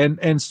correct.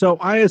 And so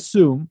I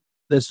assume,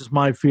 this is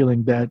my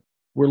feeling, that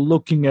we're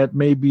looking at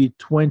maybe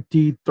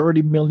 20,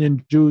 30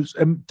 million Jews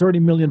and 30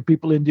 million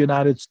people in the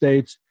United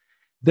States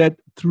that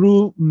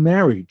through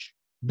marriage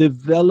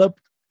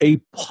developed a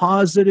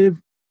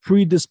positive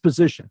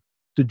predisposition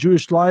to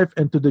Jewish life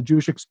and to the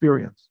Jewish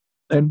experience.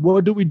 And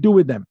what do we do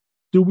with them?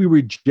 Do we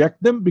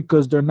reject them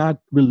because they're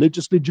not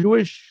religiously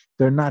Jewish,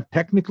 they're not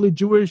technically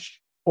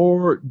Jewish,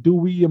 or do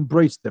we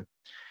embrace them?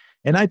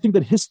 And I think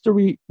that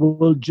history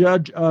will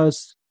judge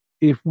us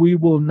if we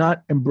will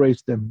not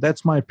embrace them.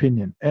 That's my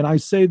opinion. And I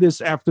say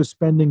this after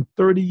spending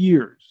 30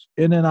 years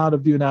in and out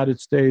of the United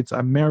States.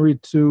 I'm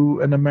married to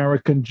an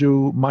American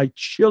Jew. My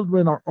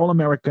children are all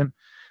American.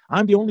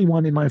 I'm the only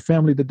one in my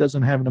family that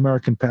doesn't have an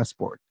American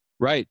passport.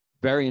 Right.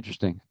 Very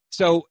interesting.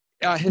 So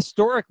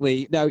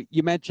historically, now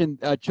you mentioned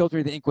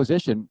children of the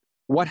Inquisition.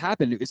 What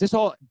happened? Is this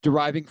all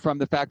deriving from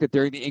the fact that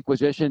during the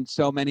Inquisition,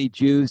 so many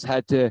Jews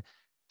had to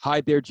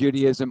hide their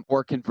Judaism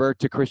or convert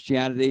to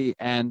Christianity,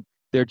 and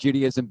their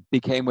Judaism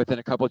became within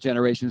a couple of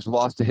generations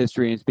lost to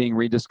history and is being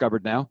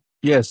rediscovered now?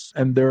 Yes,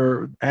 and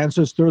their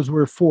ancestors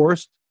were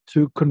forced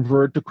to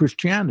convert to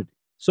Christianity.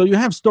 So you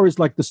have stories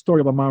like the story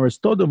of Amaris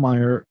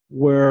Stoudemire,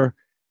 where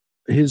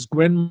his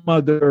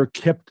grandmother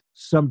kept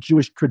some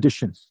Jewish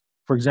traditions.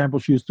 For example,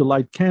 she used to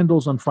light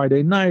candles on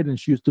Friday night, and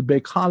she used to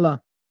bake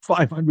challah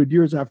 500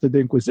 years after the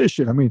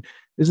Inquisition. I mean,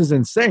 this is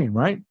insane,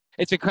 right?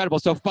 It's incredible.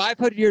 So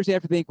 500 years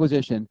after the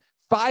Inquisition,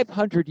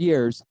 500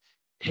 years,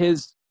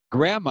 his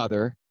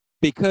grandmother,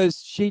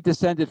 because she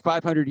descended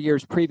 500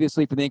 years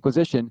previously from the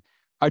Inquisition,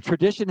 a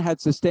tradition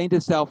had sustained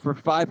itself for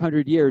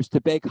 500 years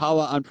to bake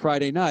challah on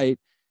Friday night.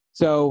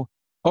 So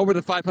over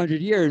the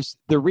 500 years,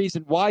 the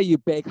reason why you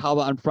bake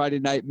challah on Friday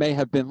night may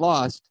have been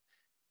lost,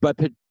 but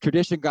the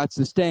tradition got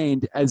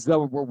sustained as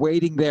though we're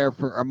waiting there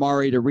for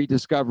Amari to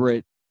rediscover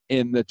it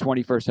in the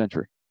 21st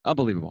century.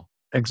 Unbelievable.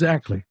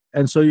 Exactly.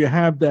 And so you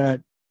have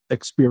that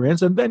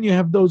experience. And then you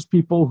have those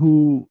people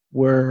who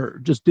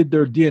just did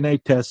their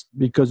DNA test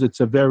because it's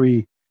a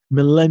very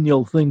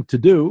millennial thing to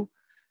do.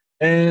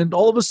 And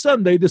all of a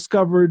sudden they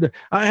discovered,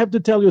 I have to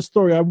tell you a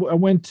story. I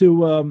went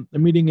to a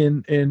meeting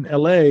in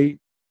LA,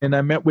 and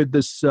I met with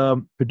this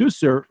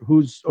producer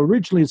who's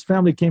originally, his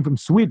family came from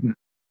Sweden.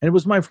 And it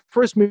was my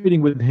first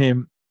meeting with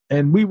him.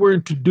 And we were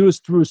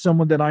introduced through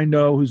someone that I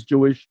know who's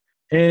Jewish.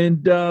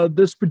 And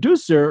this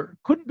producer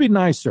couldn't be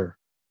nicer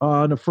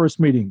on a first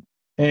meeting.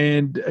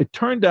 And it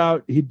turned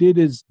out he did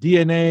his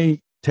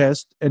DNA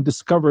test and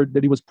discovered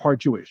that he was part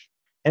Jewish.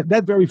 And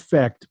that very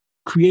fact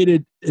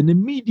created an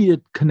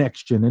immediate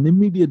connection, an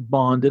immediate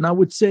bond. And I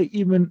would say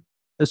even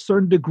a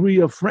certain degree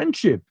of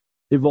friendship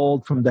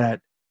evolved from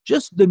that.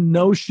 Just the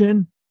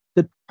notion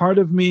that part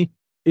of me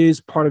is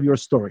part of your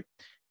story.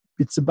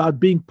 It's about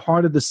being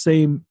part of the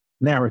same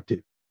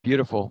narrative.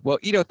 Beautiful. Well,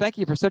 Ido, thank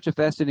you for such a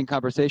fascinating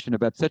conversation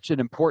about such an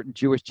important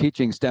Jewish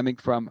teaching stemming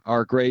from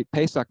our great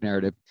Pesach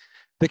narrative.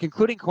 The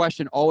concluding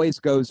question always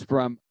goes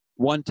from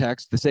one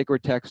text, the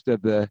sacred text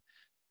of the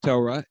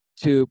Torah,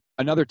 to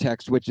another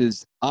text, which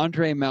is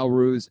Andre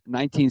Malraux's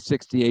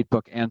 1968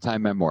 book,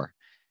 Anti-Memoir.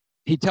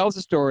 He tells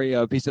the story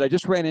of, he said, I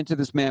just ran into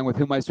this man with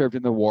whom I served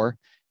in the war.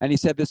 And he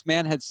said this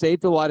man had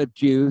saved a lot of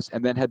Jews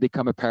and then had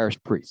become a parish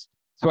priest.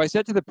 So I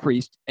said to the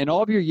priest, in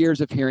all of your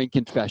years of hearing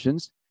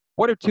confessions,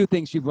 what are two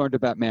things you've learned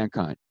about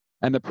mankind?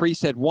 And the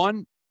priest said,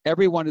 one,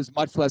 everyone is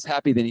much less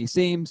happy than he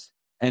seems.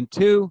 And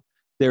two,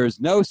 there is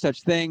no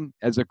such thing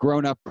as a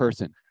grown-up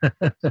person.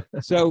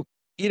 So,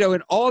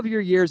 in all of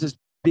your years as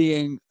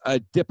being a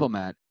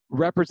diplomat,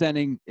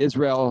 representing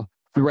Israel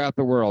throughout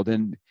the world,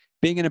 and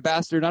being an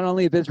ambassador not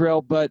only of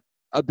Israel, but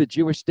of the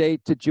Jewish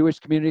state to Jewish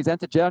communities and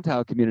to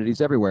Gentile communities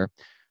everywhere,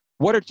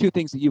 what are two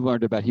things that you've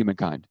learned about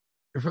humankind?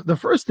 The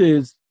first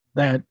is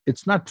that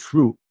it's not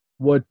true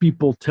what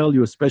people tell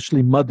you,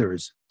 especially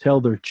mothers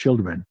tell their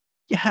children.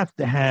 You have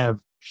to have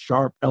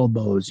sharp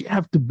elbows. You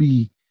have to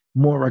be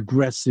more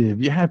aggressive.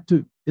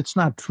 It's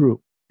not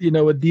true.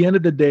 At the end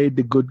of the day,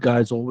 the good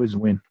guys always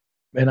win.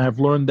 And I've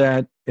learned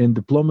that in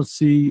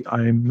diplomacy.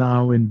 I am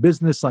now in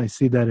business. I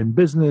see that in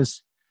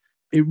business.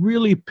 It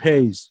really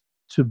pays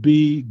to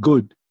be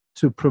good,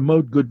 to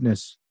promote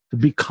goodness, to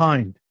be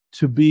kind,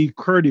 to be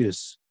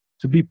courteous,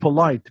 to be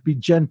polite, to be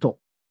gentle.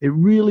 It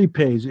really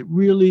pays. It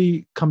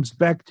really comes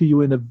back to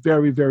you in a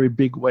very, very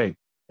big way.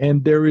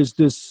 And there is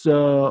this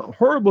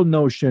horrible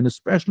notion,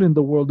 especially in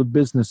the world of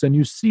business, and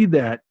you see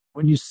that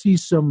when you see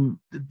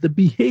the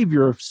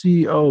behavior of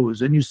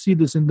CEOs, and you see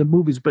this in the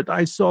movies, but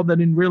I saw that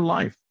in real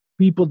life.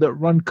 People that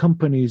run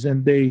companies,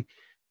 and they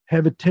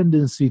have a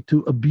tendency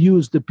to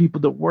abuse the people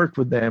that work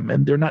with them,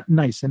 and they're not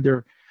nice, and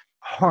they're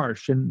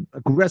harsh and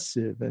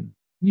aggressive. And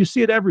you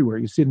see it everywhere.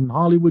 You see it in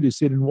Hollywood, you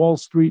see it in Wall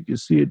Street, you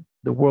see it in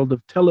the world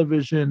of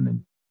television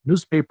and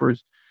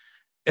newspapers.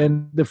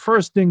 And the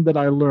first thing that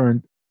I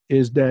learned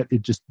is that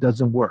it just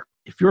doesn't work.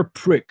 If you're a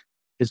prick,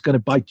 it's going to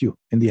bite you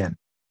in the end.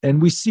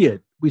 And we see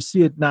it. We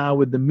see it now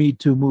with the Me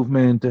Too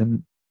movement,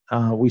 and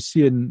we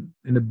see it in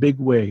a big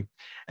way.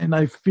 And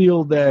I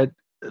feel that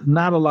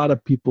not a lot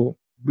of people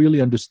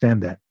really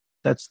understand that.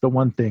 That's the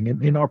one thing.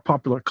 And in our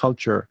popular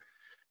culture,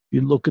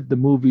 you look at the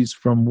movies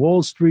from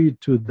Wall Street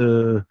to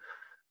the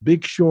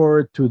Big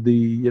Short to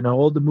the,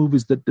 all the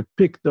movies that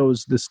depict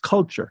this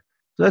culture.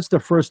 So that's the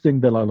first thing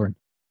that I learned.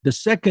 The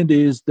second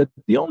is that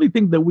the only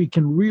thing that we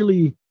can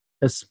really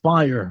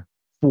aspire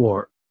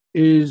for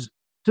is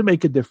to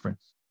make a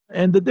difference.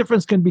 And the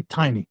difference can be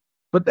tiny,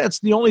 but that's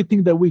the only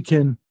thing that we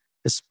can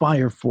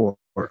aspire for.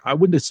 Or I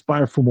wouldn't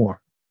aspire for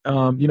more.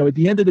 At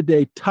the end of the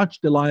day, touch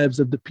the lives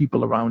of the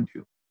people around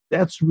you.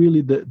 That's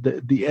really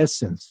the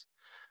essence.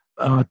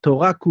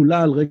 Torah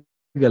kula al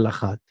regel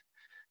achat.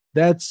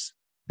 That's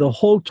the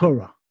whole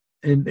Torah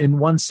in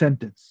one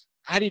sentence.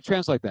 How do you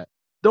translate that?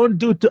 Don't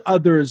do to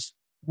others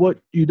what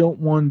you don't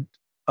want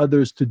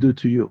others to do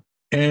to you.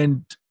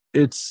 And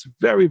it's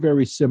very,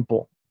 very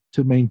simple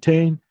to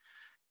maintain.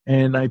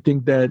 And I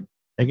think that,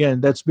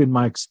 again, that's been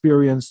my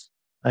experience.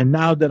 And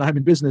now that I'm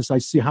in business, I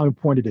see how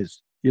important it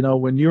is.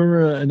 When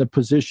you're in a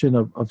position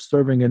of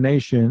serving a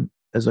nation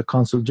as a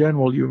consul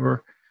general,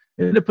 you're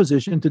in a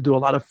position to do a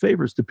lot of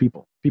favors to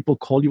people. People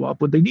call you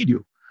up when they need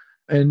you.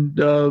 And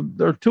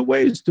there are two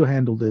ways to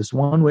handle this.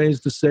 One way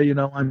is to say,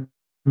 I'm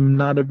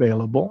not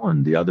available.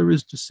 And the other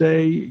is to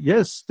say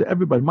yes to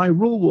everybody. My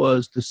rule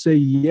was to say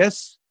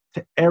yes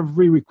to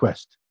every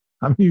request.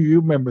 I mean, you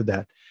remember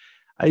that.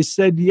 I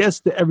said yes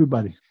to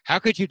everybody. How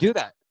could you do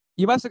that?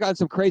 You must have gotten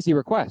some crazy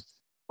requests.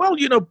 Well,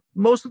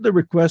 most of the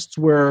requests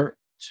were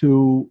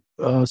to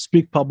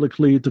speak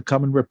publicly, to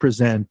come and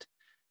represent.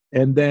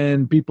 And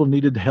then people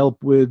needed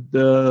help with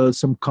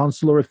some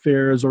consular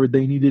affairs, or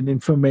they needed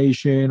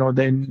information,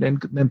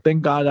 and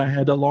thank God I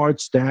had a large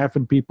staff,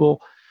 and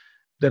people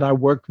that I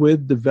worked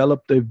with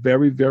developed a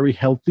very, very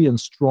healthy and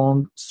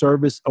strong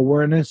service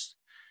awareness.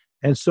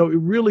 And so it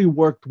really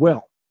worked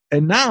well.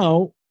 And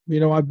now,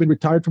 I've been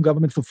retired from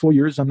government for 4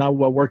 years. I'm now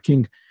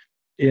working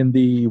in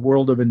the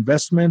world of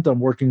investment. I'm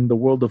working in the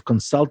world of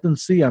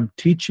consultancy. I'm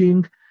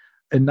teaching.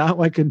 And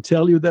now I can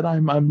tell you that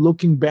I'm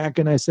looking back,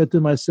 and I said to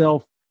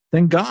myself,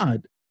 thank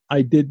God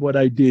I did what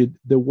I did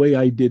the way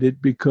I did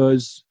it,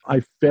 because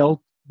I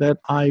felt that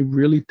I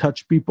really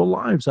touched people's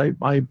lives.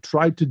 I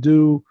tried to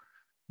do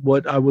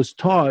what I was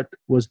taught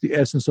was the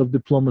essence of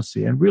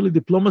diplomacy. And really,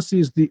 diplomacy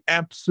is the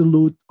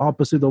absolute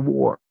opposite of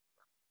war.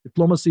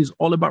 Diplomacy is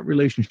all about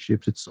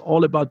relationships. It's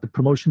all about the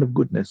promotion of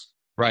goodness.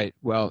 Right.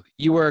 Well,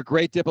 you were a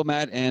great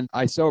diplomat, and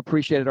I so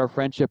appreciated our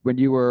friendship when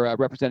you were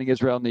representing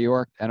Israel in New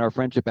York, and our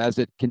friendship as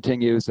it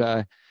continues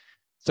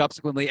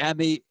subsequently, and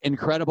the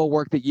incredible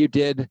work that you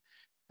did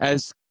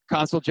as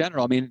Consul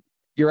General. I mean,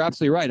 you're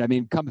absolutely right. I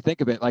mean, come to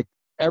think of it, like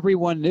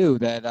everyone knew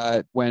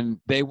that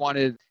when they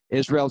wanted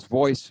Israel's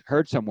voice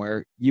heard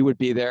somewhere, you would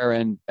be there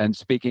and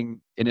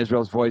speaking in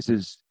Israel's voice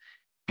as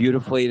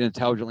beautifully and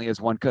intelligently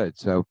as one could.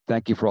 So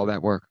thank you for all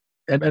that work.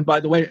 And by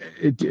the way,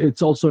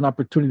 it's also an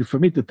opportunity for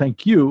me to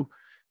thank you,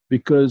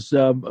 because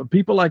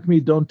people like me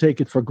don't take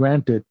it for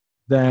granted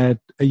that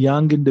a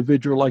young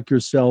individual like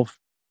yourself,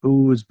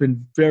 who has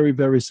been very,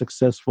 very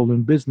successful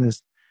in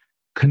business,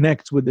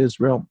 connects with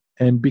Israel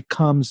and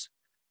becomes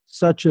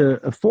such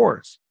a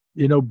force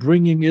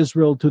bringing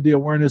Israel to the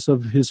awareness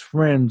of his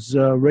friends,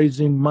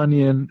 raising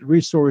money and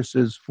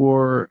resources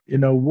for,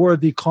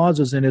 worthy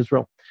causes in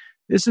Israel.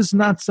 This is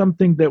not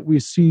something that we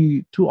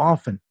see too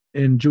often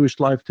in Jewish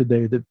life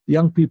today, that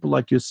young people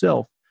like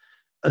yourself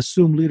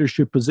assume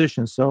leadership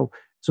positions. So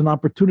it's an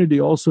opportunity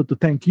also to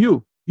thank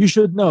you. You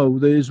should know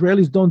the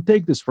Israelis don't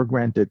take this for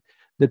granted,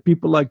 that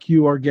people like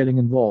you are getting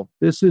involved.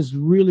 This is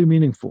really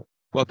meaningful.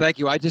 Well, thank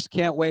you. I just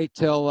can't wait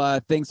till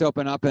things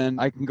open up and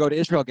I can go to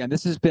Israel again.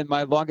 This has been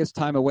my longest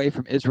time away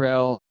from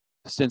Israel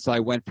since I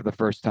went for the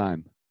first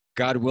time.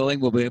 God willing,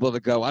 we'll be able to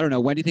go. I don't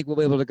know. When do you think we'll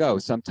be able to go?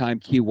 Sometime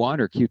Q1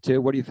 or Q2?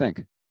 What do you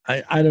think?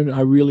 I don't know.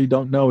 I really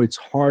don't know. It's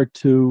hard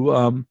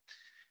to,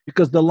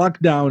 because the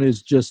lockdown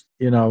is just,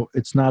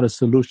 it's not a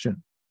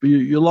solution.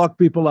 You lock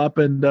people up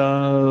and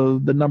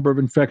the number of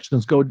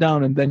infections go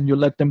down, and then you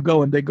let them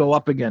go and they go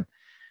up again.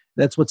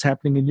 That's what's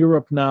happening in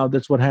Europe now.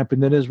 That's what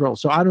happened in Israel.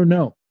 So I don't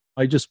know.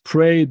 I just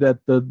pray that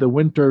the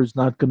winter is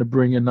not going to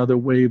bring another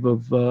wave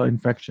of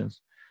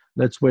infections.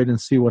 Let's wait and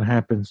see what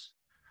happens.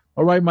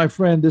 All right, my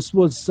friend, this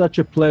was such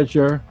a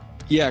pleasure.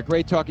 Yeah,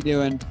 great talking to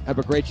you, and have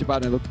a great Shabbat,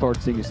 and I look forward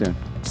to seeing you soon.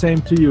 Same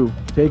to you.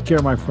 Take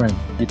care, my friend.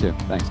 You too.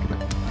 Thanks.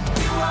 Goodbye.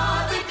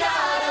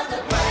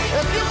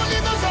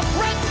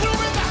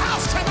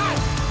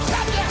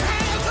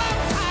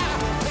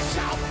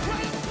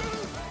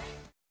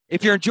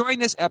 If you're enjoying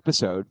this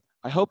episode,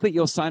 I hope that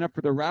you'll sign up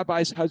for the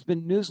Rabbi's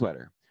Husband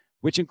newsletter,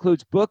 which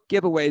includes book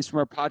giveaways from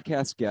our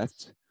podcast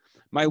guests,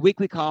 my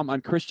weekly column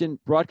on Christian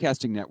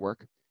Broadcasting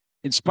Network,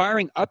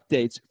 inspiring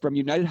updates from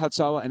United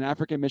Hatzalah and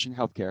African Mission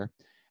Healthcare,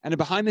 and a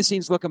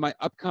behind-the-scenes look at my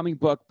upcoming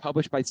book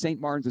published by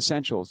St. Martin's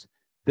Essentials,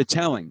 The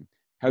Telling,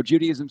 How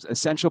Judaism's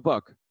Essential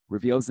Book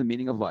Reveals the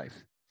Meaning of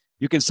Life.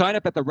 You can sign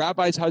up at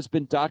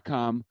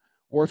therabbishusband.com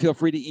or feel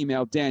free to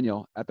email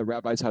Daniel at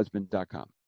therabbishusband.com.